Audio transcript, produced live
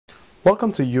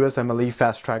Welcome to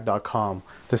USMLE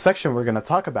The section we're going to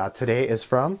talk about today is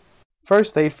from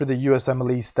First Aid for the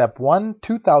USMLE Step 1,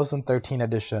 2013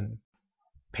 edition.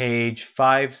 Page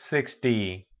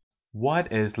 560.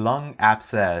 What is lung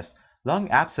abscess? Lung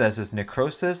abscess is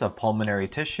necrosis of pulmonary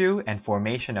tissue and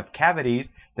formation of cavities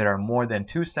that are more than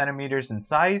 2 centimeters in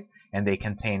size, and they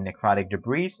contain necrotic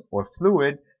debris or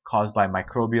fluid caused by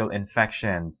microbial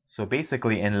infections. So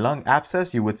basically, in lung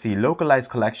abscess, you would see localized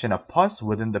collection of pus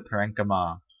within the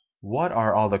parenchyma. What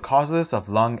are all the causes of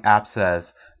lung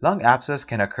abscess? Lung abscess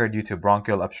can occur due to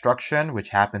bronchial obstruction,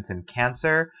 which happens in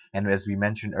cancer, and as we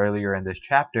mentioned earlier in this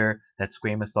chapter, that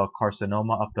squamous cell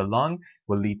carcinoma of the lung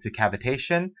will lead to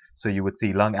cavitation, so you would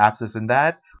see lung abscess in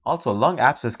that. Also, lung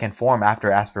abscess can form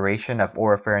after aspiration of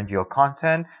oropharyngeal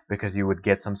content because you would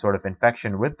get some sort of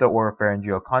infection with the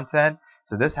oropharyngeal content.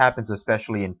 So this happens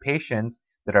especially in patients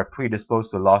that are predisposed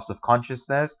to loss of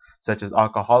consciousness, such as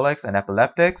alcoholics and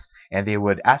epileptics, and they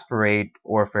would aspirate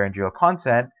oropharyngeal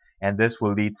content, and this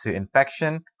will lead to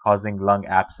infection causing lung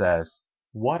abscess.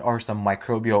 What are some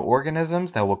microbial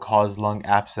organisms that will cause lung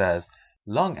abscess?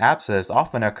 Lung abscess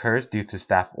often occurs due to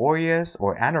Staph aureus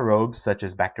or anaerobes such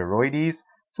as Bacteroides,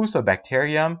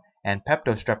 Fusobacterium, and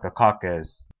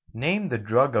Peptostreptococcus. Name the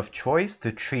drug of choice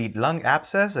to treat lung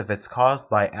abscess if it's caused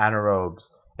by anaerobes.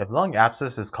 If lung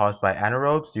abscess is caused by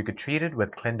anaerobes, you could treat it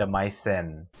with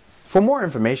clindamycin. For more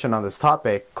information on this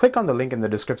topic, click on the link in the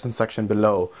description section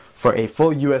below. For a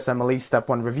full USMLE Step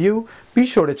 1 review, be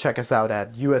sure to check us out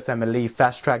at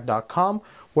USMLEfasttrack.com,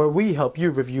 where we help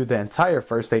you review the entire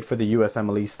first aid for the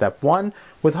USMLE Step 1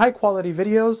 with high-quality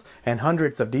videos and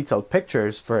hundreds of detailed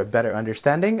pictures for a better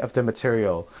understanding of the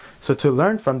material. So to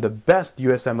learn from the best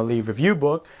USMLE review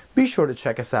book, be sure to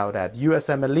check us out at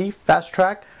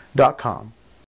USMLEfasttrack.com.